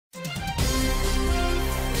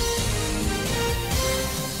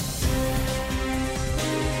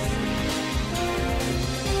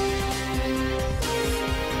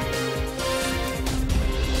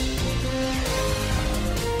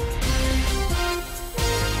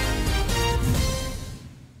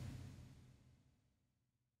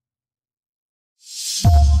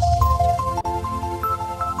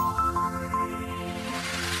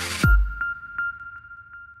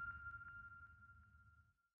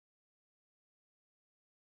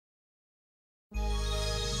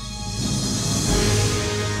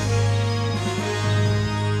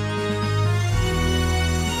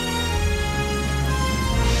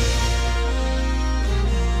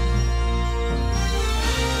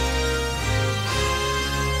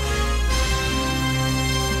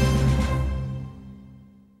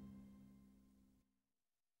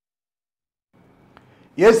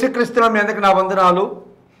యేసుక్రీస్తుల మీ అందరికి నా వందనాలు.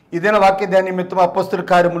 ఇదైన వాక్య ధ్యాన నిమిత్తం అపొస్తలుల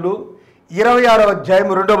కార్యములు 26వ అధ్యాయం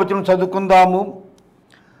 2వ వచనం చదువుకుందాము.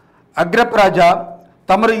 అగ్రప్రాజా,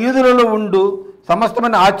 తమరు యూదులలో ఉండు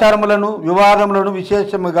సమస్తమైన ఆచారములను వివాదములను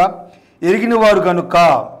విశేషముగా ఎరిగిన వారు గనుక.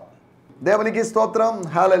 దేవునికి స్తోత్రం.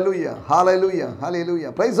 హల్లెలూయా, హల్లెలూయా, హల్లెలూయా.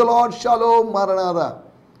 Praise the lord. Shalom. Maranatha.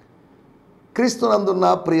 క్రీస్తునందున్న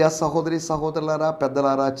ప్రియ సహోదరి సహోదరులారా,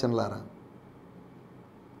 పెద్దలారా, చిన్నలారా,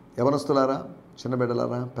 యవనస్తులారా, చిన్న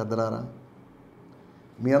బిడ్డలారా, పెద్దలారా,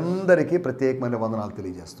 మీ అందరికీ ప్రత్యేకమైన వందనాలు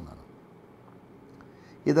తెలియజేస్తున్నాను.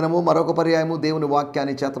 ఈ దినము మరొక పర్యాయము దేవుని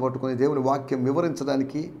వాక్యాన్ని చేతపట్టుకుని దేవుని వాక్యం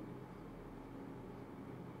వివరించడానికి,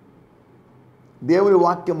 దేవుని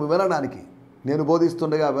వాక్యం వినడానికి, నేను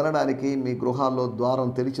బోధిస్తుండగా వినడానికి మీ గృహాల్లో ద్వారం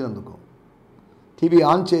తెరిచినందుకు, టీవీ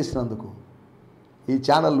ఆన్ చేసినందుకు, ఈ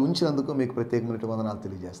ఛానల్ ఉంచినందుకు మీకు ప్రత్యేకమైన వందనాలు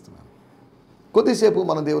తెలియజేస్తున్నాను. కొద్దిసేపు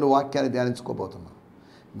మనం దేవుని వాక్యాన్ని ధ్యానించుకోబోతున్నాం.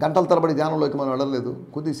 గంటల తరబడి ధ్యానంలోకి మనం వెళ్ళలేదు.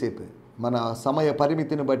 కొద్దిసేపే మన సమయ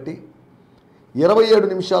పరిమితిని బట్టి 27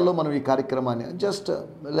 నిమిషాల్లో మనం ఈ కార్యక్రమాన్ని just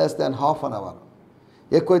less than half an hour,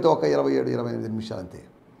 ఎక్కువైతే ఒక 27-28 నిమిషాలు అంతే.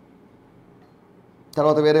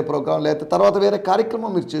 తర్వాత వేరే ప్రోగ్రాం లేకపోతే తర్వాత వేరే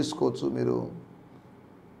కార్యక్రమం మీరు చేసుకోవచ్చు. మీరు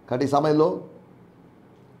కాబట్టి ఈ సమయంలో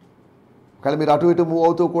కానీ మీరు అటు ఇటు మూవ్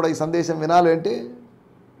అవుతూ కూడా ఈ సందేశం వినాలి అంటే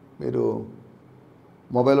మీరు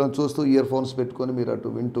మొబైల్లో చూస్తూ ఇయర్ ఫోన్స్ పెట్టుకొని మీరు అటు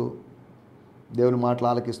వింటూ దేవుని మాటలు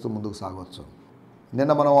ఆలకిస్తూ ముందుకు సాగవచ్చు.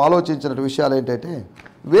 నిన్న మనం ఆలోచించిన విషయాలు ఏంటంటే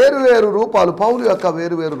వేరువేరు రూపాలు, పౌలు యొక్క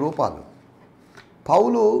వేరువేరు రూపాలు.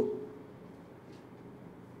 పౌలు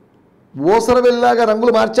ఓసర వెళ్ళాగా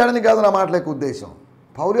రంగులు మార్చాడని కాదు నా మాటల యొక్క ఉద్దేశం.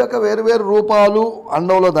 పౌలు యొక్క వేరువేరు రూపాలు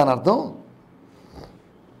అన్నంలో దాని అర్థం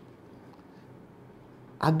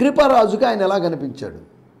అగ్రిపా రాజుగా ఆయన ఎలా కనిపించాడు.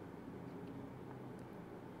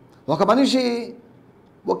 ఒక మనిషి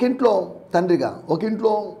ఒక ఇంట్లో తండ్రిగా, ఒక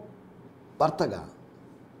ఇంట్లో భర్తగా,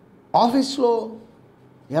 ఆఫీస్లో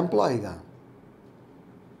ఎంప్లాయీగా,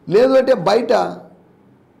 లేదు అంటే బయట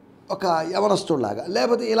ఒక యవనస్తుడిలాగా,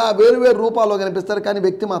 లేకపోతే ఇలా వేరువేరు రూపాల్లో కనిపిస్తారు, కానీ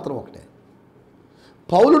వ్యక్తి మాత్రం ఒకటే.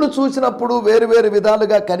 పౌలును చూసినప్పుడు వేరువేరు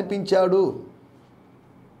విధాలుగా కనిపించాడు.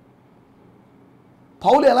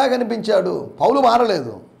 పౌలు ఎలా కనిపించాడు? పౌలు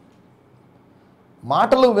మారలేదు.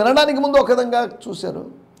 మాటలు వినడానికి ముందు ఒక విధంగా చూశారు,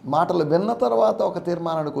 మాటలు విన్న తర్వాత ఒక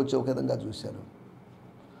తీర్మానానికి వచ్చి ఒక విధంగా చూశారు.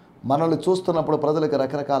 మనల్ని చూస్తున్నప్పుడు ప్రజలకు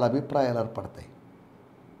రకరకాల అభిప్రాయాలు ఏర్పడతాయి.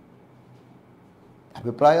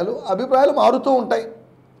 అభిప్రాయాలు మారుతూ ఉంటాయి.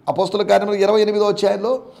 అపోస్తలుల కార్యములు 28వ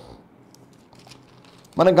అధ్యాయంలో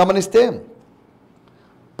మనం గమనిస్తే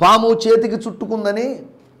పాము చేతికి చుట్టుకుందని,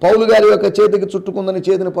 పౌలు గారి యొక్క చేతికి చుట్టుకుందని,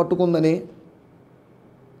 చేతిని పట్టుకుందని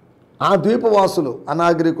ఆ ద్వీపవాసులు,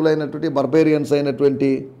 అనాగరికులైనటువంటి బర్బేరియన్స్ అయినటువంటి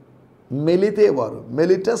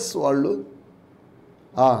మెలిటస్ వాళ్ళు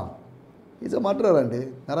ఈజ్ మాట్లాడారండి,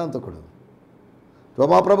 నరాంతకుడు.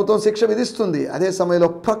 రోమా ప్రభుత్వం శిక్ష విధిస్తుంది. అదే సమయంలో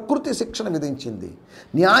ప్రకృతి శిక్షణ విధించింది,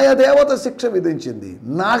 న్యాయదేవత శిక్ష విధించింది,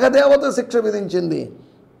 నాగదేవత శిక్ష విధించింది,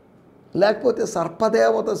 లేకపోతే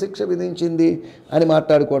సర్పదేవత శిక్ష విధించింది అని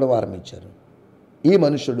మాట్లాడుకోవడం ఆరంభించారు. ఈ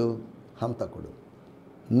మనుషుడు హంతకుడు,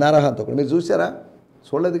 నరహంతకుడు. మీరు చూసారా?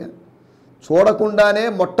 చూడలేదుగా. చూడకుండానే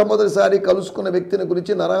మొట్టమొదటిసారి కలుసుకున్న వ్యక్తిని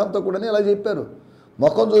గురించి నరహంతకుడని అలా చెప్పారు.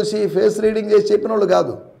 ముఖం చూసి ఫేస్ రీడింగ్ చేసి చెప్పిన వాళ్ళు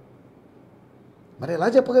కాదు. మరి ఎలా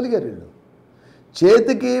చెప్పగలిగారు వీళ్ళు?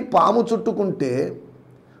 చేతికి పాము చుట్టుకుంటే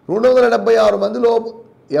 276 మందిలో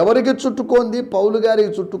ఎవరికి చుట్టుకుంది? పౌలు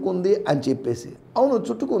గారికి చుట్టుకుంది అని చెప్పేసి, అవును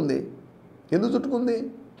చుట్టుకుంది. ఎందుకు చుట్టుకుంది?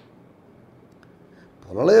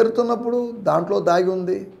 పొలలో ఏరుతున్నప్పుడు దాంట్లో దాగి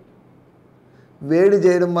ఉంది. వేడి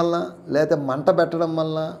చేయడం వల్ల, లేకపోతే మంట పెట్టడం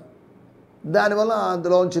వల్ల, దానివల్ల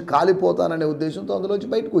అందులోంచి కాలిపోతాననే ఉద్దేశంతో అందులోంచి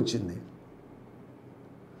బయటకు వచ్చింది.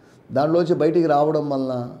 దానిలోంచి బయటికి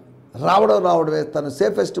రావడమే తన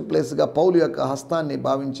సేఫెస్ట్ ప్లేస్గా పౌలు యొక్క హస్తాన్ని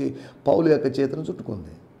భావించి పౌలు యొక్క చేతిని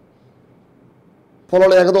చుట్టుకుంది.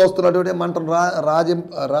 పొలంలో ఎగదోస్తున్నటువంటి మంటను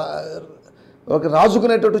ఒక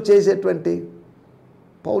రాజుకునేటట్టు చేసేటువంటి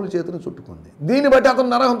పౌలు చేతిని చుట్టుకుంది. దీన్ని బట్టి అతను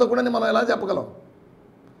నరహంతకుడని మనం ఎలా చెప్పగలం?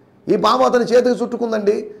 ఈ పాము అతని చేతికి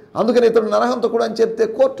చుట్టుకుందండి, అందుకని ఇతడు నరహంతకుడు అని చెప్తే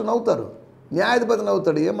కోర్టు నవ్వుతారు, న్యాయాధిపతి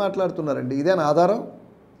నవ్వుతాడు. ఏం మాట్లాడుతున్నారండి? ఇదేనా ఆధారం?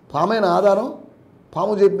 పామైన ఆధారం?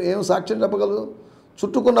 పాము చెప్పి ఏం సాక్ష్యం చెప్పగలదు?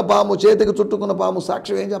 చుట్టుకున్న పాము, చేతికి చుట్టుకున్న పాము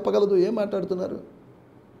సాక్ష్యం ఏం చెప్పగలదు? ఏం మాట్లాడుతున్నారు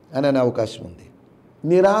అని అనే అవకాశం ఉంది.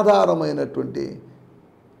 నిరాధారమైనటువంటి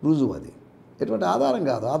రుజువు అది. ఎటువంటి ఆధారం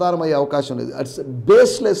కాదు, ఆధారమయ్యే అవకాశం లేదు. ఇట్స్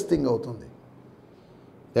బేస్లెస్ థింగ్ అవుతుంది.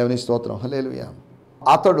 దేవుని స్తోత్రం. హల్లెలూయా.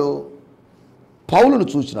 అతడు పౌలును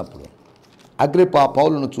చూసినప్పుడు, అగ్రిపా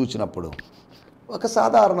పౌలును చూసినప్పుడు ఒక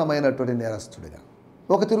సాధారణమైనటువంటి నేరస్తుడిగా,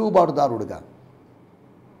 ఒక తిరుగుబాటుదారుడిగా,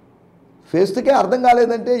 ఫేస్కే అర్థం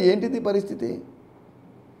కాలేదంటే ఏంటిది పరిస్థితి?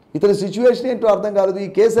 ఇతని సిచ్యువేషన్ ఏంటో అర్థం కాలేదు, ఈ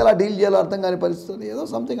కేసు ఎలా డీల్ చేయాలో అర్థం కాని పరిస్థితి. ఏదో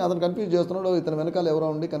సంథింగ్ అతను కన్ఫ్యూజ్ చేస్తున్నాడు, ఇతని వెనకాల ఎవరో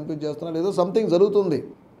ఉండి కన్ఫ్యూజ్ చేస్తున్నాడు, ఏదో సంథింగ్ జరుగుతుంది.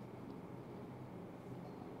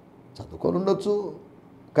 చదువుకొని ఉండొచ్చు,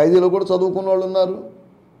 ఖైదీలో కూడా చదువుకున్న వాళ్ళు ఉన్నారు.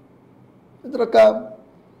 ఇతను ఒక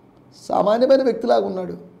సామాన్యమైన వ్యక్తిలాగా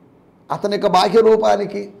ఉన్నాడు. అతని యొక్క బాహ్య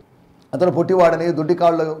రూపానికి అతను పొట్టివాడని, దుడ్డి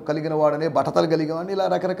కాళ్ళు కలిగిన వాడని, బట్టతలు కలిగిన వాడిని, ఇలా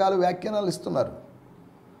రకరకాల వ్యాఖ్యానాలు ఇస్తున్నారు.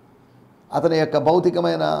 అతని యొక్క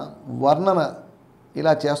భౌతికమైన వర్ణన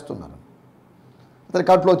ఇలా చేస్తున్నారు. అతని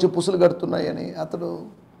కట్లో వచ్చి పుసులు కడుతున్నాయని, అతడు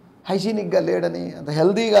హైజీనిక్గా లేడని, అంత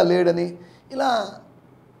హెల్దీగా లేడని ఇలా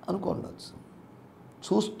అనుకోవచ్చు.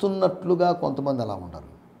 చూస్తున్నట్లుగా కొంతమంది అలా ఉండరు.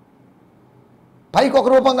 పైకి ఒక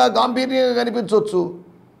రూపంగా గాంభీర్యంగా కనిపించవచ్చు,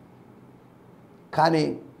 కానీ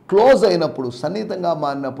క్లోజ్ అయినప్పుడు, సన్నిహితంగా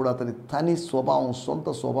మారినప్పుడు అతని తని స్వభావం, సొంత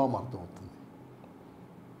స్వభావం అర్థమవుతుంది.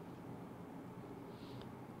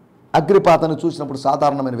 అగ్రిపాతను చూసినప్పుడు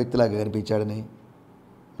సాధారణమైన వ్యక్తిలాగా కనిపించాడని,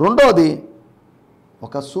 రెండోది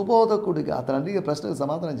ఒక సుబోధకుడిగా అతను అడిగే ప్రశ్నకు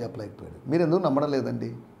సమాధానం చెప్పలేకపోయాడు. మీరు ఎందుకు నమ్మడం లేదండి?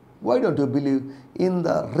 Why don't you believe in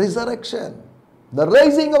the resurrection, the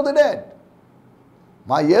rising of the dead?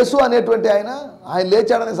 మా యేసు అనేటువంటి ఆయన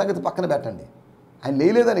లేచాడనే సంగతి పక్కన పెట్టండి. ఆయన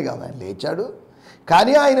లేలేదని కాదు, ఆయన లేచాడు.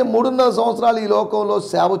 కానీ ఆయన 3.5 సంవత్సరాలు ఈ లోకంలో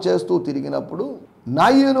సేవ చేస్తూ తిరిగినప్పుడు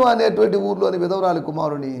నాయును అనేటువంటి ఊర్లోని విధవరాలి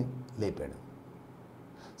కుమారుని లేపాడు.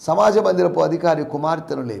 సమాజ మందిరపు అధికారి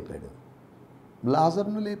కుమార్తెను లేపాడు.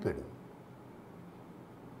 లాజరును లేపాడు.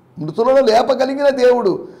 మృతులను లేపగలిగిన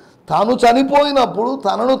దేవుడు, తాను చనిపోయినప్పుడు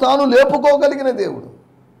తనను తాను లేపుకోగలిగిన దేవుడు.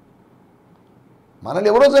 మనల్ని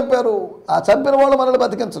ఎవరో చంపారు, ఆ చంపిన వాళ్ళు మనల్ని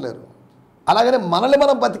బతికించలేరు. అలాగనే మనల్ని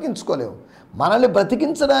మనం బతికించుకోలేము. మనల్ని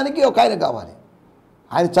బ్రతికించడానికి ఒక ఆయన కావాలి.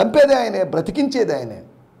 ఆయన చంపేదే ఆయనే, బ్రతికించేది ఆయనే.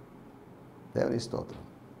 దేవుని స్తోత్రం.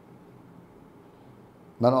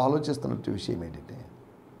 మనం ఆలోచిస్తున్న విషయం ఏంటంటే,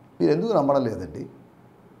 మీరు ఎందుకు నమ్మడం లేదండి?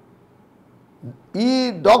 ఈ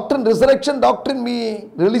డాక్ట్రిన్, రిజరెక్షన్ డాక్ట్రిన్ మీ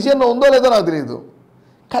రిలీజియన్లో ఉందో లేదో నాకు తెలియదు,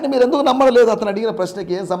 కానీ మీరు ఎందుకు నమ్మడం లేదు? అతను అడిగిన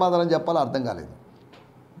ప్రశ్నకి ఏం సమాధానం చెప్పాలో అర్థం కాలేదు.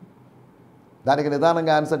 దానికి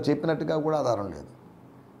నిదానంగా ఆన్సర్ చెప్పినట్టుగా కూడా ఆధారం లేదు.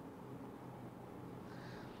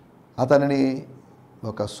 అతనిని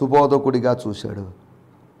ఒక సుబోధకుడిగా చూశాడు.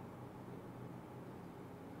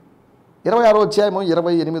 26వ అధ్యాయం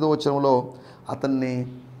 28వ వచనంలో అతన్ని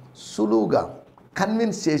సులువుగా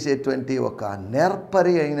కన్విన్స్ చేసేటువంటి ఒక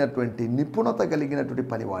నేర్పరి అయినటువంటి, నిపుణత కలిగినటువంటి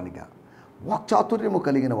పనివానిగా, వాక్చాతుర్యము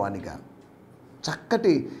కలిగిన వానిగా,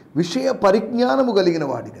 చక్కటి విషయ పరిజ్ఞానము కలిగిన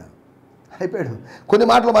వాడిగా అయిపోయాడు. కొన్ని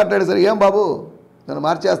మాటలు మాట్లాడాడు. సరే, ఏం బాబు నన్ను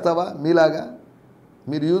మార్చేస్తావా? మీలాగా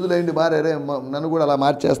మీరు యూదులైండి మారారే, నన్ను కూడా అలా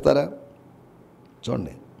మార్చేస్తారా?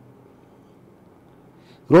 చూడండి,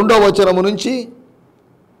 2వ వచనము నుంచి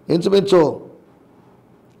ఇంచుమించు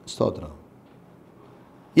స్తోత్రం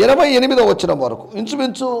 28వ వచనం వరకు,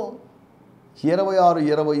 ఇంచుమించు 26,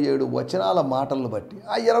 27 వచనాల మాటలను బట్టి,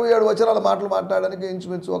 ఆ 27 వచనాల మాటలు మాట్లాడడానికి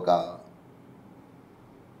ఇంచుమించు ఒక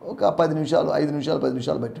 10 నిమిషాలు, 5 నిమిషాలు, 10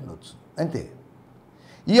 నిమిషాలు బట్టి ఉండొచ్చు అంతే.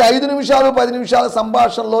 ఈ 5 నిమిషాలు 10 నిమిషాల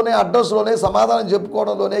సంభాషణలోనే, అడ్రస్లోనే, సమాధానం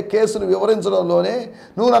చెప్పుకోవడంలోనే, కేసును వివరించడంలోనే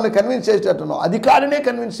నువ్వు నన్ను కన్విన్స్ చేసేటట్టున్నావు. అధికారినే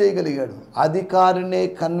కన్విన్స్ చేయగలిగాడు. అధికారినే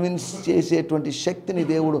కన్విన్స్ చేసేటువంటి శక్తిని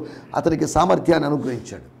దేవుడు అతనికి సామర్థ్యాన్ని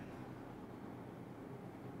అనుగ్రహించాడు.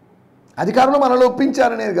 అధికారులు మనల్ని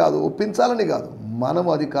ఒప్పించారనేది కాదు, ఒప్పించాలని కాదు, మనము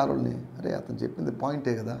అధికారుల్ని, అరే అతను చెప్పింది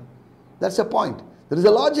పాయింటే కదా, that's a point, there is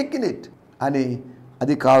a logic in it అని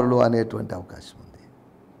అధికారులు అనేటువంటి అవకాశం ఉంది.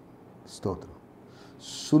 స్తోత్రం.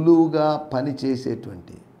 సులువుగా పని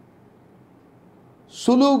చేసేటువంటి,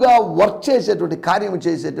 సులువుగా వర్క్ చేసేటువంటి, కార్యం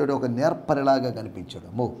చేసేటువంటి ఒక నేర్పరిలాగా కనిపించాడు.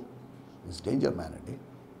 ఇట్స్ డేంజర్ మ్యాన్ అండి.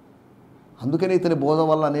 అందుకని ఇతని బోధ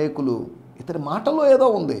వల్ల అనేకులు, ఇతని మాటలో ఏదో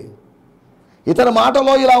ఉంది, ఇతని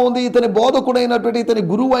మాటలో ఇలా ఉంది, ఇతని బోధకుడైనటువంటి, ఇతని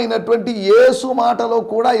గురువు అయినటువంటి యేసు మాటలో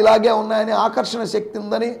కూడా ఇలాగే ఉన్నాయని, ఆకర్షణ శక్తి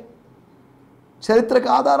ఉందని చరిత్రక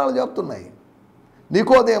ఆధారాలు చెప్తున్నాయి.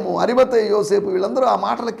 నికోదేము, అరిమతయి యోసేపు, వీళ్ళందరూ ఆ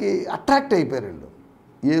మాటలకి అట్రాక్ట్ అయిపోయారు. వీళ్ళు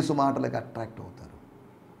యేసు మాటలకి అట్రాక్ట్ అవుతారు.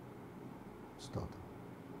 స్తోత్రం.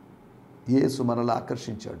 యేసు మనల్ని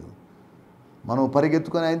ఆకర్షించాడు. మనం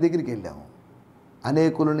పరిగెత్తుకొని ఆయన దగ్గరికి వెళ్ళాము.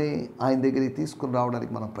 అనేకులని ఆయన దగ్గరికి తీసుకుని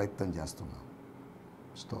రావడానికి మనం ప్రయత్నం చేస్తున్నాం.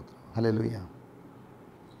 స్తోత్రం. హల్లెలూయా.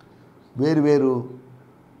 వేరు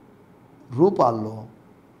రూపాల్లో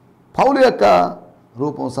పౌలు యొక్క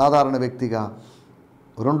రూపం సాధారణ వ్యక్తిగా,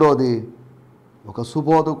 రెండోది ఒక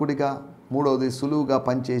సుబోధకుడిగా, మూడవది సులువుగా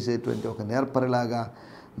పనిచేసేటువంటి ఒక నేర్పరిలాగా,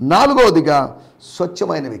 నాలుగవదిగా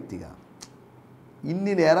స్వచ్ఛమైన వ్యక్తిగా.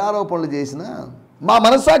 ఇన్ని నేరారోపణలు చేసినా మా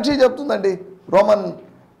మనస్సాక్షి చెప్తుందండి. రోమన్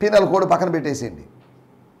పీనల్ కోడ్ పక్కన పెట్టేసేయండి.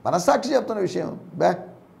 మనస్సాక్షి చెప్తున్న విషయం,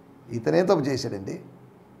 ఇతనే తప్పు చేశాడండి,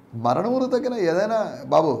 మరణమును తగిన ఏదైనా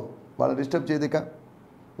బాబు వాళ్ళని డిస్టర్బ్ చేయదిక,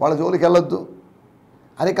 వాళ్ళ జోలికి వెళ్ళొద్దు,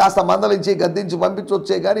 అని కాస్త మందలించి గద్దించి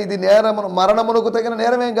పంపించొచ్చే కానీ ఇది నేరమును మరణమునకు తగిన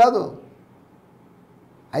నేరమేం కాదు.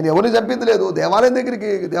 ఆయన ఎవరిని చంపింది లేదు, దేవాలయం దగ్గరికి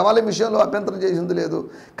దేవాలయం విషయంలో అభ్యంతరం చేసింది లేదు,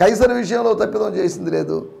 కైసర్ విషయంలో తప్పిదం చేసింది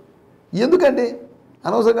లేదు. ఎందుకండి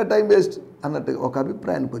అనవసరంగా టైం వేస్ట్ అన్నట్టు ఒక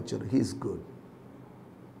అభిప్రాయానికి వచ్చారు. He's good.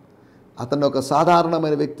 అతన్ని ఒక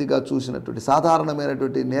సాధారణమైన వ్యక్తిగా చూసినటువంటి,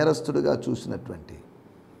 సాధారణమైనటువంటి నేరస్తుడిగా చూసినటువంటి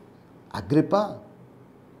అగ్రిప్ప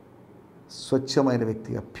స్వచ్ఛమైన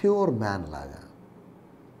వ్యక్తిగా, ప్యూర్ మ్యాన్ లాగా,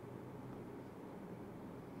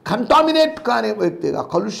 కంటామినేట్ కాని వ్యక్తిగా,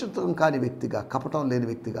 కలుషితం కాని వ్యక్తిగా, కపటం లేని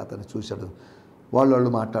వ్యక్తిగా అతను చూశాడు.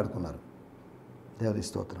 వాళ్ళు మాట్లాడుకున్నారు. దేవుని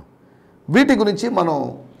స్తోత్రం. వీటి గురించి మనం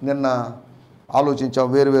నిన్న ఆలోచించాం,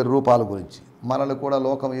 వేరు వేరు రూపాల గురించి. మనల్ని కూడా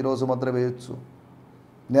లోకం ఈరోజు ముద్ర వేయొచ్చు.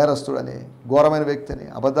 నేరస్తుడని, ఘోరమైన వ్యక్తిని,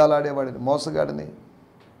 అబద్ధాలు ఆడేవాడిని, మోసగాడిని,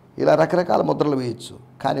 ఇలా రకరకాల ముద్రలు వేయచ్చు.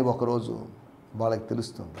 కానీ ఒకరోజు వాళ్ళకి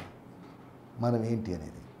తెలుస్తుంది మనం ఏంటి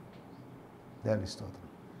అనేది. దేవుని స్తోత్రం.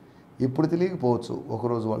 ఇప్పుడు తెలియకపోవచ్చు,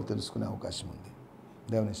 ఒకరోజు వాళ్ళు తెలుసుకునే అవకాశం ఉంది.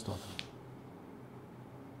 దేవుని స్తోత్రం.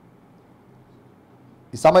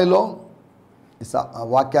 ఈ సమయంలో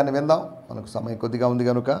వాక్యాన్ని విందాం. మనకు సమయం కొద్దిగా ఉంది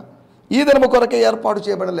కనుక. ఈ దినము కొరకే ఏర్పాటు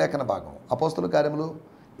చేయబడిన లేఖన భాగం అపోస్తలుల కార్యములు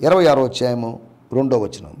 26వ అధ్యాయము 2వ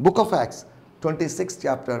వచనం. Book of acts 26th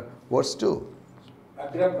chapter verse 2.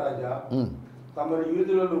 అగ్రప్రాజా తమరు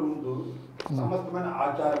యూదులలో ఉండు సమస్తమైన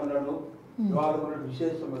ఆచారములను వివాదములను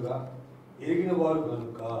విశేషముగా ఎరిగిన వారు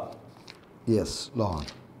కనుక. Yes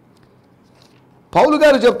lord. పౌలు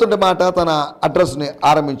గారు చెప్తుంటే మాట తన అడ్రస్ని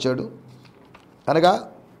ఆరంభించాడు. అనగా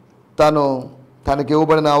తనకి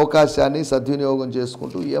ఇవ్వబడిన అవకాశాన్ని సద్వినియోగం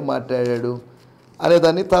చేసుకుంటూ ఏం మాట్లాడాడు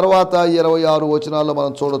అనేదాన్ని తర్వాత 26 వచనాల్లో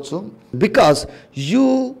మనం చూడొచ్చు. Because you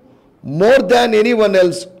more than anyone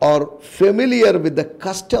else are familiar with the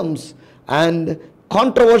customs and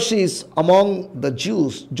controversies among the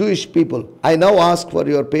Jewish people. I now ask for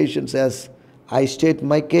your patience as I state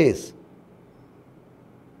my case.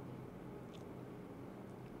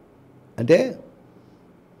 అంటే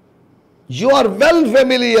you are well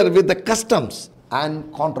familiar with the customs and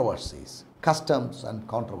controversies. Customs and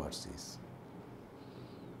controversies.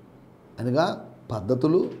 అనగా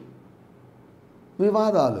పద్ధతులు,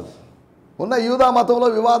 వివాదాలు ఉన్న యూదా మతంలో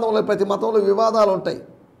వివాదంలో, ప్రతి మతంలో వివాదాలు ఉంటాయి.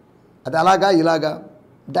 అది అలాగా ఇలాగా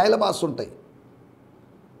డైలమాస్ ఉంటాయి.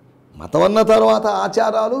 మతం అన్న తర్వాత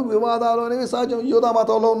ఆచారాలు, వివాదాలు అనేవి సహజం. యూదా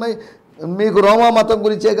మతంలో ఉన్నాయి. మీకు రోమా మతం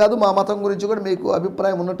గురించే కాదు, మా మతం గురించి కూడా మీకు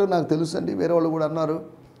అభిప్రాయం ఉన్నట్టు నాకు తెలుసండి. వేరే వాళ్ళు కూడా అన్నారు,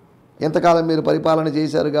 ఎంతకాలం మీరు పరిపాలన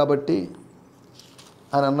చేశారు కాబట్టి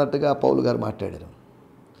అని అన్నట్టుగా పౌలు గారు మాట్లాడారు.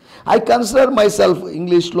 ఐ కన్సిడర్ మై సెల్ఫ్,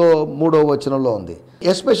 ఇంగ్లీష్లో 3వ వచనంలో ఉంది,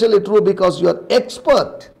 especially true because you are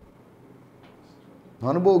expert.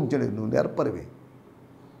 అనుభవజ్ఞుడు, నువ్వు నేర్పరివి.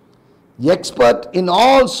 Expert in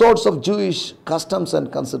all sorts of Jewish customs and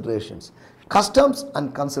considerations. Customs and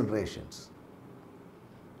considerations.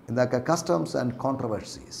 ఇందాక customs and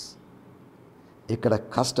controversies. ఇక్కడ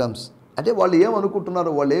customs అంటే వాళ్ళు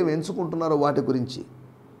ఏమనుకుంటున్నారో, వాళ్ళు ఏం ఎంచుకుంటున్నారో వాటి గురించి,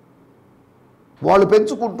 వాళ్ళు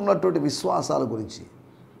పెంచుకుంటున్నటువంటి విశ్వాసాల గురించి,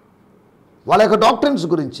 వాళ్ళ యొక్క డాక్ట్రిన్స్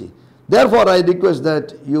గురించి. Therefore I request that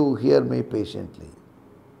you hear me patiently.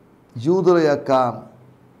 యూదుల యొక్క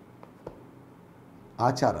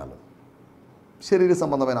ఆచారాలు, శరీర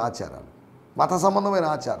సంబంధమైన ఆచారాలు, మత సంబంధమైన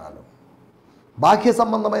ఆచారాలు, బాహ్య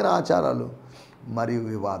సంబంధమైన ఆచారాలు మరియు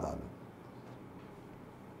వివాదాలు,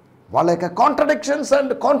 వాళ్ళ యొక్క కాంట్రడిక్షన్స్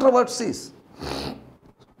అండ్ కాంట్రవర్సీస్,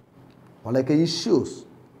 వాళ్ళ యొక్క ఇష్యూస్.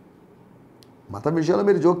 మతం విషయంలో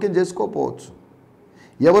మీరు జోక్యం చేసుకోకపోవచ్చు.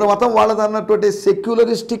 ఎవరి మతం వాళ్ళది అన్నటువంటి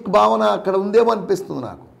సెక్యులరిస్టిక్ భావన అక్కడ ఉందేమో అనిపిస్తుంది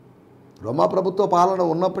నాకు. రోమా ప్రభుత్వ పాలన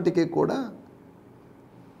ఉన్నప్పటికీ కూడా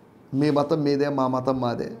మీ మతం మీదే, మా మతం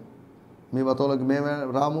మాదే, మీ మతంలోకి మేమే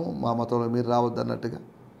రాము, మా మతంలో మీరు రావద్దు అన్నట్టుగా.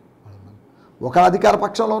 ఒక అధికార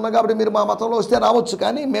పక్షంలో ఉన్నా కాబట్టి మీరు మా మతంలో వస్తే రావచ్చు,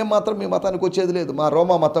 కానీ మేము మాత్రం మీ మతానికి వచ్చేది లేదు, మా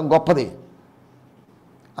రోమా మతం గొప్పది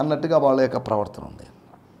అన్నట్టుగా వాళ్ళ యొక్క ప్రవర్తన ఉంది.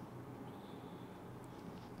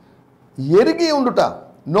 ఎరిగి ఉండుట,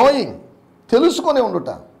 నోయింగ్, తెలుసుకొని ఉండుట,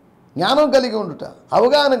 జ్ఞానం కలిగి ఉండుట,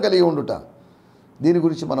 అవగాహన కలిగి ఉండుట, దీని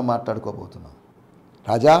గురించి మనం మాట్లాడుకోబోతున్నాం.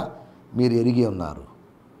 రాజా, మీరు ఎరిగి ఉన్నారు,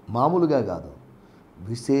 మామూలుగా కాదు,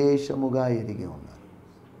 విశేషముగా ఎరిగి ఉన్నారు.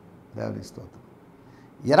 దేవుని స్తోత్రం.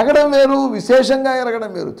 ఎరగడం వేరు, విశేషంగా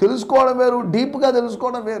ఎరగడం వేరు, తెలుసుకోవడం వేరు, డీప్గా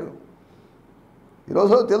తెలుసుకోవడం వేరు.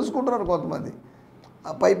 ఈరోజు తెలుసుకుంటున్నారు కొంతమంది.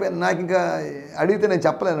 పైపైన నాకు ఇంకా అడిగితే నేను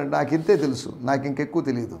చెప్పలేనండి, నాకు ఇంతే తెలుసు, నాకు ఇంకెక్కువ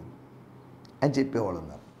తెలియదు అని చెప్పేవాళ్ళు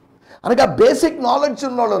ఉన్నారు. అనగా బేసిక్ నాలెడ్జ్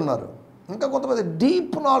ఉన్నవాళ్ళు ఉన్నారు, ఇంకా కొంతమంది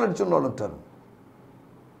డీప్ నాలెడ్జ్ ఉన్నవాళ్ళు ఉంటారు.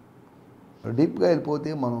 డీప్గా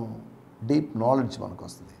వెళ్ళిపోతే మనం డీప్ నాలెడ్జ్ మనకు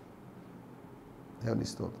వస్తుంది. దేవుని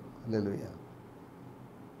స్తోత్రం. హల్లెలూయా.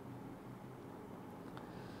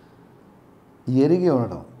 ఎరిగి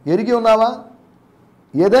ఉండడం. ఎరిగి ఉన్నావా?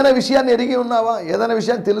 ఏదైనా విషయాన్ని ఎరిగి ఉన్నావా? ఏదైనా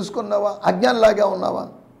విషయాన్ని తెలుసుకున్నావా? అజ్ఞానులాగా ఉన్నావా?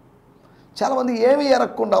 చాలామంది ఏమీ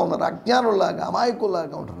ఎరగకుండా ఉన్నారు, అజ్ఞానుల్లాగా,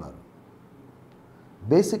 అమాయకుల్లాగా ఉంటున్నారు.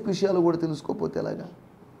 బేసిక్ విషయాలు కూడా తెలుసుకోకపోతే ఎలాగా?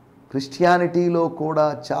 క్రిస్టియానిటీలో కూడా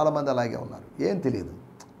చాలామంది అలాగే ఉన్నారు, ఏం తెలియదు.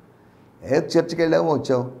 చర్చికి వెళ్ళామో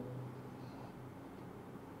వచ్చావు.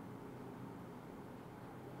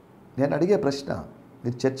 నేను అడిగే ప్రశ్న,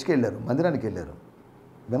 మీరు చర్చికి వెళ్ళారు, మందిరానికి వెళ్ళారు,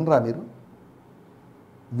 వినరా మీరు?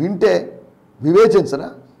 వింటే వివేచించరా?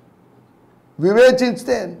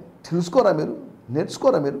 వివేచిస్తే తెలుసుకోరా మీరు?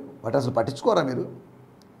 నేర్చుకోరా మీరు? వాటి అసలు పట్టించుకోరా మీరు?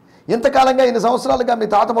 ఇంతకాలంగా ఇన్ని సంవత్సరాలుగా మీ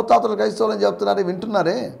తాత ముత్తాతలు క్రైస్తవులని చెప్తున్నారే,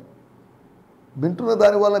 వింటున్నారే. వింటున్న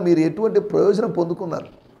దానివల్ల మీరు ఎటువంటి ప్రయోజనం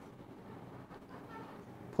పొందుకున్నారా?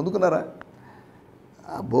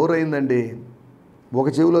 బోర్ అయిందండి, ఒక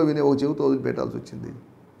చెవిలో విని ఒక చెవితో వదిలిపెట్టాల్సి వచ్చింది.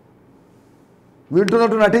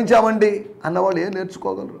 వింటున్నట్టు నటించామండి అన్నవాళ్ళు ఏం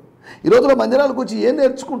నేర్చుకోగలరు? ఈ రోజులో మందిరాలకు వచ్చి ఏం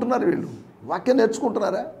నేర్చుకుంటున్నారు వీళ్ళు? వాక్యం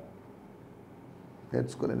నేర్చుకుంటున్నారా?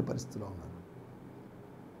 నేర్చుకోలేని పరిస్థితిలో ఉన్నారు.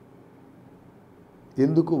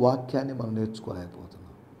 ఎందుకు వాక్యాన్ని మనం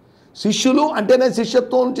నేర్చుకోలేకపోతున్నాం? శిష్యులు అంటేనే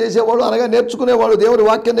శిష్యత్వం చేసేవాళ్ళు, అనగా నేర్చుకునేవాళ్ళు, దేవుని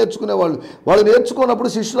వాక్యం నేర్చుకునేవాళ్ళు. వాళ్ళు నేర్చుకున్నప్పుడు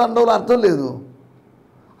శిష్యులు అనడంలో అర్థం లేదు.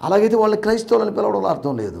 అలాగైతే వాళ్ళు క్రైస్తవులని పిలవడంలో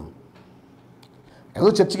అర్థం లేదు. ఏదో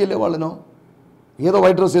చర్చికి వెళ్ళేవాళ్ళనో, ఏదో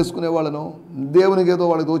వైట్ డ్రెస్ వేసుకునేవాళ్ళనో, దేవునికి ఏదో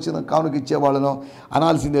వాళ్ళకి తోచిన కానుక ఇచ్చేవాళ్ళనో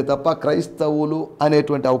అనాల్సిందే తప్ప క్రైస్తవులు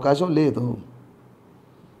అనేటువంటి అవకాశం లేదు.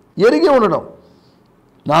 ఎరిగి ఉండడం.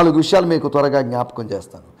 4 విషయాలు మీకు త్వరగా జ్ఞాపకం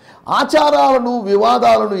చేస్తాను. ఆచారాలను,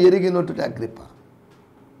 వివాదాలను ఎరిగినటువంటి అగ్రిప్ప.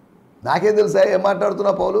 నాకేం తెలుసా ఏం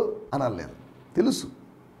మాట్లాడుతున్నా పౌలు అనలేదు, తెలుసు.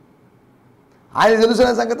 ఆయన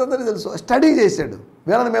తెలుసునే సంగతి అందరికీ తెలుసు. స్టడీ చేశాడు.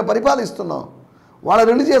 వీళ్ళని మేము పరిపాలిస్తున్నాం, వాళ్ళ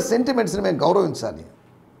రిలీజియస్ సెంటిమెంట్స్ని మేము గౌరవించాలి,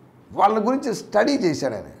 వాళ్ళ గురించి స్టడీ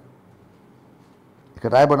చేశాడు ఆయన.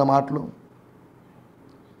 ఇక్కడ రాయబడిన మాటలు: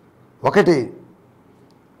 1,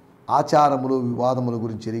 ఆచారములు, వివాదముల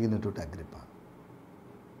గురించి ఎరిగినటువంటి అగ్రిప్ప.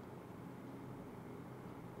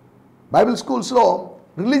 బైబిల్ స్కూల్స్లో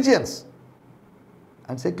రిలీజియన్స్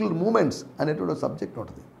అండ్ సెక్యులర్ మూమెంట్స్ అనేటువంటి సబ్జెక్ట్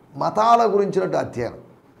ఉంటుంది. మతాల గురించినట్టు అధ్యయనం.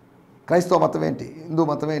 క్రైస్తవ మతం ఏంటి, హిందూ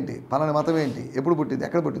మతం ఏంటి, పలానా మతం ఏంటి, ఎప్పుడు పుట్టింది,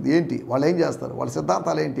 ఎక్కడ పుట్టింది, ఏంటి, వాళ్ళు ఏం చేస్తారు, వాళ్ళ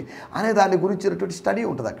సిద్ధాంతాలు ఏంటి అనే దాని గురించినటువంటి స్టడీ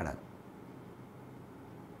ఉంటుంది అక్కడ.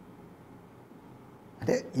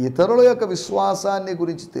 అంటే ఇతరుల యొక్క విశ్వాసాన్ని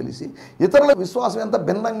గురించి తెలిసి ఇతరుల విశ్వాసం ఎంత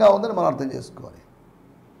భిన్నంగా ఉందని మనం అర్థం చేసుకోవాలి.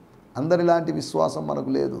 అందరిలాంటి విశ్వాసం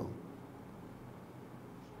మనకు లేదు.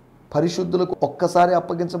 పరిశుద్ధులకు ఒక్కసారి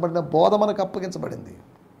అప్పగించబడిన బోధ మనకు అప్పగించబడింది.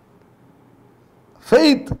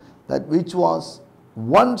 Faith that which was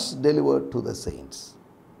once delivered to the saints.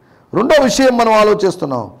 రెండో విషయం మనం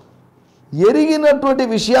ఆలోచిస్తున్నాం, ఎరిగినటువంటి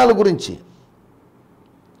విషయాల గురించి.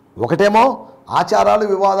 ఒకటేమో ఆచారాలు,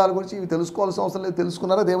 వివాదాల గురించి. ఇవి తెలుసుకోవాల్సిన అవసరం లేదు.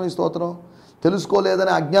 తెలుసుకున్నారా? దేవుని స్తోత్రం.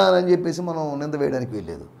 తెలుసుకోలేదని అజ్ఞానం అని చెప్పేసి మనం నింద వేయడానికి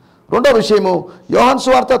వీల్లేదు. రెండో విషయము, యోహాను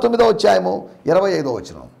సువార్త 9వ అధ్యాయము 25వ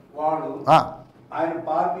వచనం. వాడు ఆయన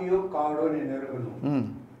పాపియో కాడో నేను ఎరుగును,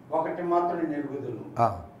 ఒకటి మాత్రం నేను ఎరుగుదును,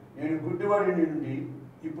 నేను గుడ్డివాడి నుండి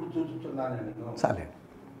ఇప్పుడు చూస్తున్నాను. సరే,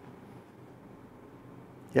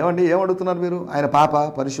 ఏమండి ఏమడుగుతున్నారు మీరు? ఆయన పాప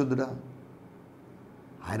పరిశుద్ధుడా?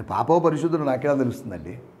 ఆయన పాపో పరిశుద్ధుడు నాకేలా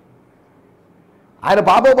తెలుస్తుందండి? ఆయన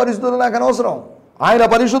పాపో పరిశుద్ధుడు నాకు అనవసరం. ఆయన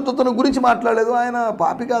పరిశుద్ధతను గురించి మాట్లాడలేదు. ఆయన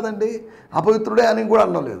పాపి కాదండి, అపవిత్రుడే అని కూడా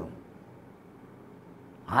అనడం లేదు.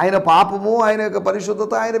 ఆయన పాపము, ఆయన యొక్క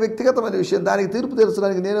పరిశుద్ధత ఆయన వ్యక్తిగతమైన విషయం. దానికి తీర్పు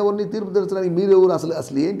తీర్చడానికి నేనెవరిని, తీర్పు తీర్చడానికి మీరెవరు?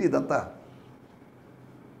 అసలు ఏంటి ఇదంతా?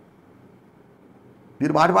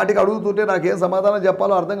 మీరు మాటికి అడుగుతుంటే నాకేం సమాధానం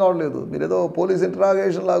చెప్పాలో అర్థం కావట్లేదు. మీరేదో పోలీస్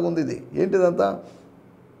ఇంటరాగేషన్ లాగా ఉంది ఇది. ఏంటిదంతా?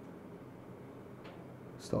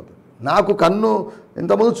 నాకు కన్ను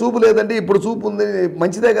ఇంతకుముందు చూపు లేదండి, ఇప్పుడు చూపు ఉంది,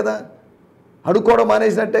 మంచిదే కదా. అడుక్కోవడం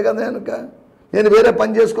మానేసినట్టే కదా. నేను వేరే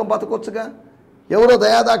పని చేసుకొని బతకొచ్చుగా. ఎవరో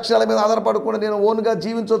దయాదాక్షాల మీద ఆధారపడకుండా నేను ఓన్గా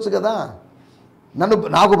జీవించవచ్చు కదా.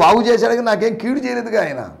 నాకు బాగు చేశాడు కానీ నాకేం కీడు చేయలేదుగా.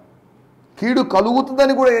 ఆయన కీడు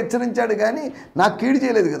కలుగుతుందని కూడా హెచ్చరించాడు కానీ నాకు కీడు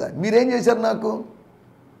చేయలేదు కదా. మీరేం చేశారు?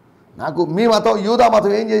 నాకు మీ మతం, యూదా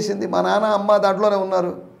మతం ఏం చేసింది? మా నాన్న అమ్మ దాంట్లోనే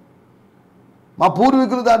ఉన్నారు, మా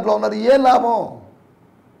పూర్వీకులు దాంట్లో ఉన్నారు. ఏం లాభం?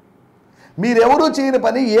 మీరెవరూ చేయని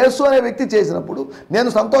పని యేసు అనే వ్యక్తి చేసినప్పుడు నేను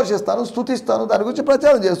సంతోషిస్తాను, స్తుతిస్తాను, దాని గురించి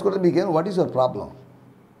ప్రచారం చేసుకుంటాను. మీకేం, వాట్ ఈస్ యువర్ ప్రాబ్లం?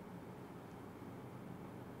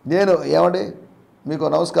 నేను ఏమండి మీకు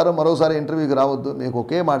నమస్కారం, మరోసారి ఇంటర్వ్యూకి రావద్దు. మీకు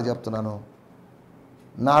ఒకే మాట చెప్తున్నాను,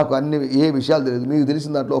 నాకు ఏ విషయాలు తెలియదు. మీకు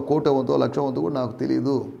తెలిసిన దాంట్లో 1,00,00,000 వంతో 1,00,000 వంతో కూడా నాకు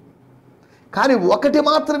తెలియదు. కానీ ఒకటి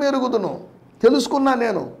మాత్రమే ఎరుగుదును, తెలుసుకున్నాను.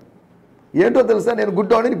 నేను ఏంటో తెలుసా? నేను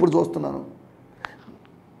గుడ్డివాడిని ఇప్పుడు చూస్తున్నాను.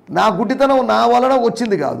 నా గుడ్డితనం నా వలన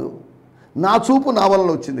వచ్చింది కాదు, నా చూపు నా వలన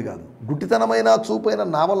వచ్చింది కాదు. గుడ్డితనమైన చూపైన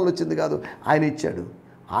నా వలన వచ్చింది కాదు, ఆయన ఇచ్చాడు.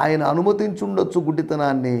 ఆయన అనుమతించుండొచ్చు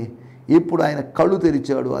గుడ్డితనాన్ని, ఇప్పుడు ఆయన కళ్ళు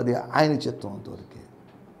తెరిచాడు. అది ఆయన చిత్తం అంతవరకే.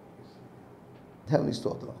 దేవుని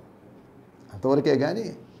స్తోత్రం. అంతవరకే కానీ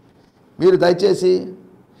మీరు దయచేసి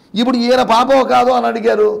ఇప్పుడు ఈయన పాపో కాదు అని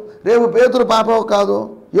అడిగారు, రేపు పేతురు పాపో కాదు,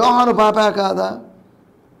 యోహాను పాపా కాదా,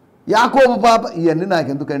 యాకోబు పాప, ఇవన్నీ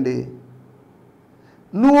నాకెందుకండి?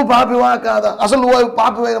 నువ్వు పాపివా కాదా, అసలు నువ్వు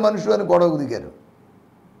పాపివైన మనుషులు అని గొడవకు దిగారు.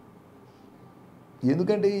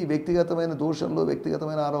 ఎందుకంటే ఈ వ్యక్తిగతమైన దోషంలో,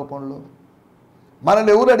 వ్యక్తిగతమైన ఆరోపణలు.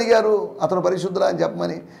 మనల్ని ఎవరు అడిగారు అతను పరిశుద్ధుడా అని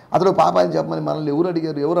చెప్పమని, అతను పాప అని చెప్పమని? మనల్ని ఎవరు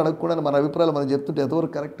అడిగారు? ఎవరు అడగకుండా మన అభిప్రాయాలు మనం చెప్తుంటే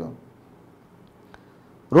ఎంతవరకు కరెక్టు?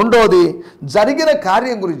 రెండోది, జరిగిన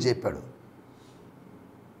కార్యం గురించి చెప్పాడు.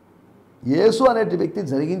 యేసు అనే వ్యక్తి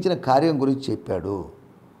జరిగించిన కార్యం గురించి చెప్పాడు.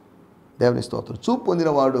 దేవుని స్తోత్రం. చూపు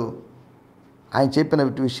పొందినవాడు ఆయన చెప్పిన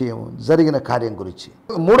విషయం జరిగిన కార్యం గురించి.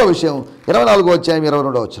 మూడో విషయం 24వ అధ్యాయం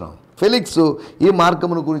 22వ వచనం. ఫెలిక్స్ ఈ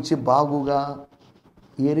మార్గమును గురించి బాగుగా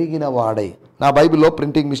ఎరిగిన వాడై. నా బైబిల్లో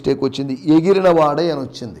ప్రింటింగ్ మిస్టేక్ వచ్చింది, ఎగిరిన వాడై అని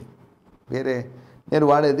వచ్చింది. వేరే నేను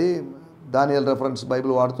వాడేది దానియేలు రెఫరెన్స్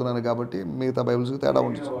బైబిల్ వాడుతున్నాను కాబట్టి మిగతా బైబిల్స్కి తేడా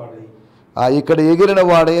ఉంటుంది. ఇక్కడ ఎగిరిన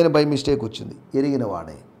వాడే అని బై మిస్టేక్ వచ్చింది, ఎరిగిన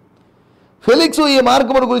వాడే. ఫెలిక్స్ ఈ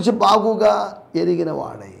మార్గమును గురించి బాగుగా ఎరిగిన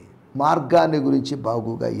వాడై, మార్గాన్ని గురించి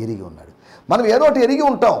బాగుగా ఎరిగి ఉన్నాడు. మనం ఏదోటి ఎరిగి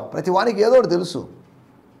ఉంటాం, ప్రతి వానికి ఏదోటి తెలుసు.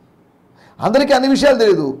 అందరికీ అన్ని విషయాలు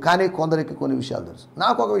తెలియదు, కానీ కొందరికి కొన్ని విషయాలు తెలుసు.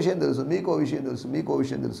 నాకు ఒక విషయం తెలుసు, మీకు ఒక విషయం తెలుసు, మీకు ఒక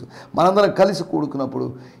విషయం తెలుసు. మనందరం కలిసి కూడుకున్నప్పుడు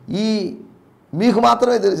ఈ మీకు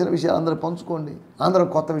మాత్రమే తెలిసిన విషయాలు అందరూ పంచుకోండి, అందరం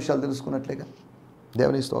కొత్త విషయాలు తెలుసుకున్నట్లేగా.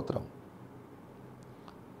 దేవుని స్తోత్రం.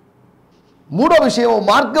 మూడో విషయము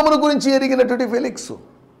మార్గమును గురించి ఎరిగినటువంటి ఫెలిక్స్.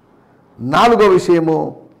 నాలుగో విషయము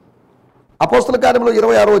అపోస్తల కార్యములు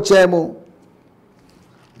 26వ అధ్యాయము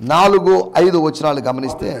 4-5 వచనాలు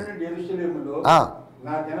గమనిస్తే,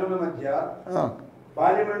 నా జనముల మధ్య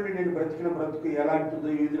బాల్యం నుండి నేను బ్రతికిన బ్రతుకు ఎలాంటిదో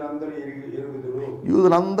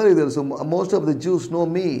యూదులందరికీ తెలుసు. Most of the juice no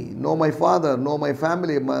me, no my father, no my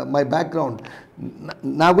family, my background.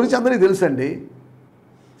 నా గురించి అందరికీ తెలుసండి.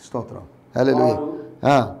 స్తోత్రం.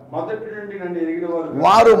 హల్లెలూయా.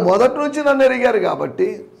 వారు మొదటి నుంచి నన్ను ఎరిగారు కాబట్టి,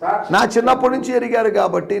 నా చిన్నప్పటి నుంచి ఎరిగారు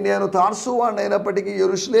కాబట్టి, నేను తార్సు వాడిని అయినప్పటికీ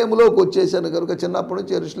యెరూషలేములోకి వచ్చేసాను కనుక, చిన్నప్పటి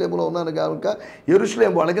నుంచి యెరూషలేములో ఉన్నాను కనుక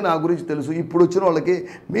యెరూషలేము వాళ్ళకి నా గురించి తెలుసు. ఇప్పుడు వచ్చిన వాళ్ళకి,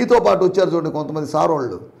 మీతో పాటు వచ్చారు చూడండి కొంతమంది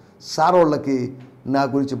సారోళ్ళకి నా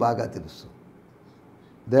గురించి బాగా తెలుసు.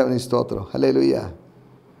 దేవుని స్తోత్రం. హల్లెలూయా.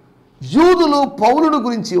 యూదులు పౌలుని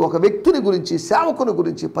గురించి, ఒక వ్యక్తిని గురించి, సేవకుని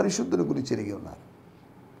గురించి, పరిశుద్ధుని గురించి ఎరిగి ఉన్నారు.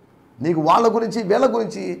 నీకు వాళ్ళ గురించి వీళ్ళ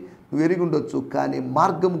గురించి నువ్వు ఎరిగి ఉండొచ్చు, కానీ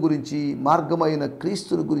మార్గం గురించి, మార్గమైన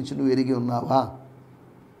క్రీస్తుని గురించి నువ్వు ఎరిగి ఉన్నావా?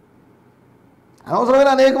 అనవసరమైన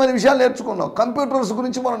అనేకమైన విషయాలు నేర్చుకున్నాం, కంప్యూటర్స్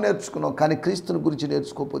గురించి మనం నేర్చుకున్నాం, కానీ క్రీస్తుని గురించి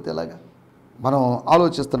నేర్చుకోకపోతే ఎలాగా? మనం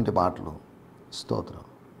ఆలోచిస్తున్న మాటలు. స్తోత్రం.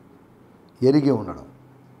 ఎరిగి ఉండడం.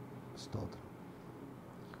 స్తోత్రం.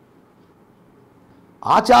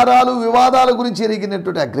 ఆచారాలు వివాదాల గురించి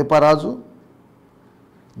ఎరిగినటువంటి అగ్రిప్పరాజు,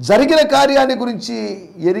 జరిగిన కార్యాన్ని గురించి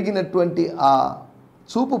ఎరిగినటువంటి ఆ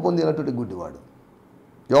చూపు పొందినటువంటి గుడ్డివాడు,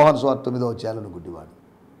 యోహాను సువార్త 9వ అధ్యాయంలోని గుడ్డివాడు.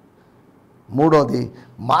 మూడోది,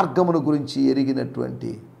 మార్గమును గురించి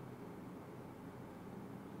ఎరిగినటువంటి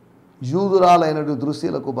యూదురాలైనటువంటి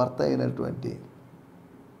దృశ్యులకు భర్త అయినటువంటి,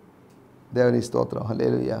 దేవుని స్తోత్రం.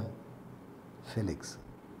 హల్లెలూయా,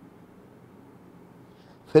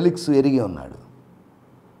 ఫెలిక్స్ ఎరిగి ఉన్నాడు.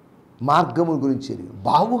 మార్గము గురించి ఎరిగి,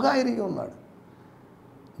 బాగుగా ఎరిగి ఉన్నాడు.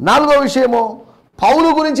 నాలుగో విషయము, పౌలు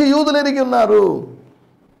గురించి యూదులు ఎరిగి ఉన్నారు.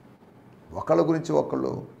 ఒకళ్ళ గురించి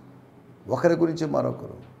ఒకళ్ళు, ఒకరి గురించి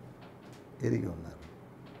మరొకరు ఎరిగి ఉన్నారు.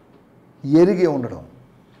 ఎరిగి ఉండడం.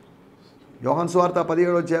 యోహాను సువార్త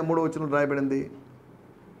 17వ అధ్యాయం 3వ వచనంలో రాయబడింది,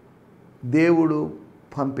 దేవుడు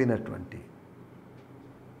పంపినటువంటి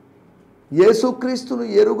యేసుక్రీస్తును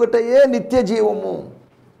ఎరుగటయే నిత్య జీవము.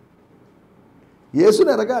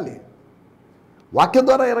 యేసును ఎరగాలి, వాక్యం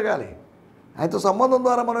ద్వారా ఎరగాలి, ఆయనతో సంబంధం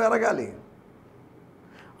ద్వారా మనం ఎరగాలి.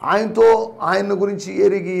 ఆయన గురించి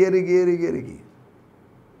ఎరిగి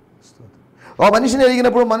ఒక మనిషిని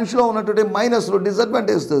ఎరిగినప్పుడు మనిషిలో ఉన్నటువంటి మైనస్లు,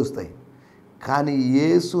 డిసడ్వాంటేజ్ తెలుస్తాయి. కానీ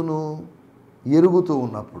యేసును ఎరుగుతూ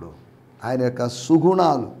ఉన్నప్పుడు ఆయన యొక్క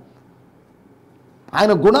సుగుణాలు,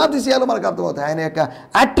 ఆయన గుణాతిశయాలు మనకు అర్థమవుతాయి, ఆయన యొక్క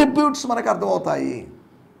అట్రిబ్యూట్స్ మనకు అర్థమవుతాయి.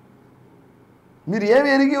 మీరు ఏమి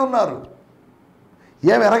ఎరిగి ఉన్నారు,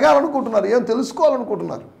 ఏమి ఎరగాలనుకుంటున్నారు, ఏం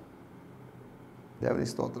తెలుసుకోవాలనుకుంటున్నారు? దేవుని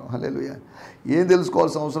స్తోత్రం. హల్లెలూయా. ఏం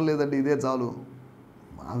తెలుసుకోవాల్సిన అవసరం లేదండి, ఇదే చాలు,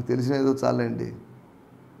 మాకు తెలిసిన ఏదో చాలండి.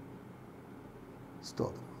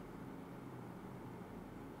 స్తోత్రం.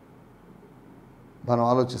 మనం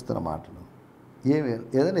ఆలోచిస్తున్న మాటలు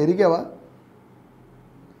ఏదైనా ఎరిగావా?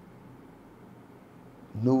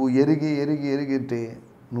 నువ్వు ఎరిగి అంటే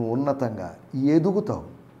నువ్వు ఉన్నతంగా ఎదుగుతావు.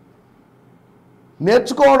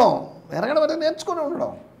 నేర్చుకోవడం, ఎరగడం అంటే నేర్చుకొని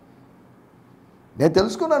ఉండడం. నేను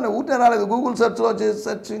తెలుసుకున్నాను, ఊరినే రాలేదు. గూగుల్ సెర్చ్లో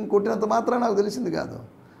సెర్చింగ్ కొట్టినంత మాత్రం నాకు తెలిసింది కాదు.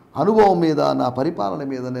 అనుభవం మీద, నా పరిపాలన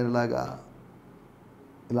మీద నేను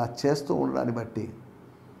ఇలా చేస్తూ ఉండడాన్ని బట్టి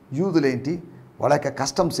యూదులేంటి, వాళ్ళ యొక్క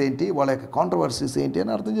కస్టమ్స్ ఏంటి, వాళ్ళ యొక్క కాంట్రవర్సీస్ ఏంటి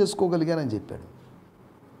అని అర్థం చేసుకోగలిగానని చెప్పాడు.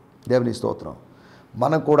 దేవుని స్తోత్రం.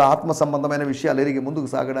 మనం కూడా ఆత్మ సంబంధమైన విషయాలు ఎరిగి ముందుకు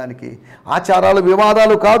సాగడానికి ఆచారాలు,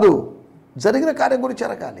 వివాదాలు కాదు, జరిగిన కార్యం గురించి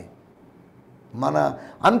ఎరగాలి. మన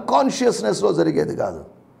అన్కాన్షియస్నెస్లో జరిగేది కాదు.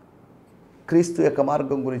 క్రీస్తు యొక్క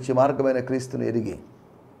మార్గం గురించి, మార్గమైన క్రీస్తుని ఎరిగి,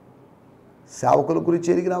 సేవకుల గురించి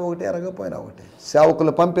ఎరిగినా ఒకటే, ఎరగపోయినా ఒకటే,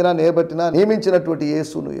 సేవకులు పంపినా, నేబట్టినా, నియమించినటువంటి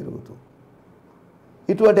యేసును ఎరుగుతూ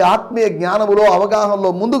ఇటువంటి ఆత్మీయ జ్ఞానములో, అవగాహనలో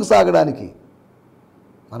ముందుకు సాగడానికి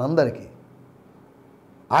మనందరికీ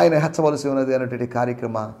ఆయన హెచ్చవలసి ఉన్నది అనేటువంటి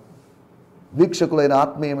కార్యక్రమ వీక్షకులైన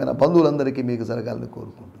ఆత్మీయమైన బంధువులందరికీ మీకు జరగాలని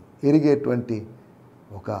కోరుకుంటూ, ఎరిగేటువంటి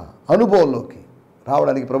ఒక అనుభవంలోకి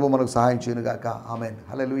రావడానికి ప్రభు మనకు సహాయం చేయనుగాక. ఆమేన్.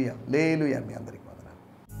 హల్లెలూయా. హల్లెలూయా. మీ అందరికీ వందనాలు.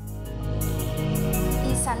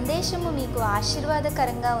 ఈ సందేశము మీకు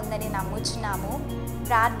ఆశీర్వాదకరంగా ఉందని నమ్ముచున్నాము.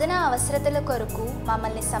 ప్రార్థన అవసరతల కొరకు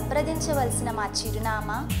మమ్మల్ని సంప్రదించవలసిన మా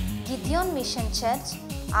చిరునామా గిడియోన్ మిషన్ చర్చ్,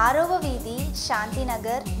 6వ వీధి,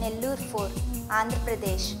 శాంతినగర్, నెల్లూరు 4,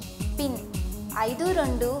 ఆంధ్రప్రదేశ్. పిన్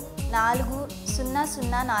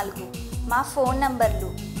 524004. మా ఫోన్ నంబర్లు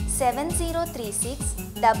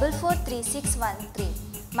 7036443613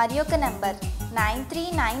 మరి ఒక నంబర్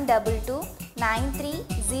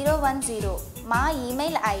 9392293010. మా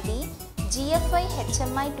ఈమెయిల్ ఐడి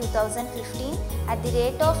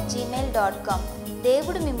gfihmi2015@gmail.com.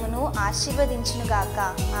 దేవుడు మిమ్మును ఆశీర్వదించునుగాక.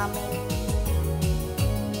 ఆమేన్.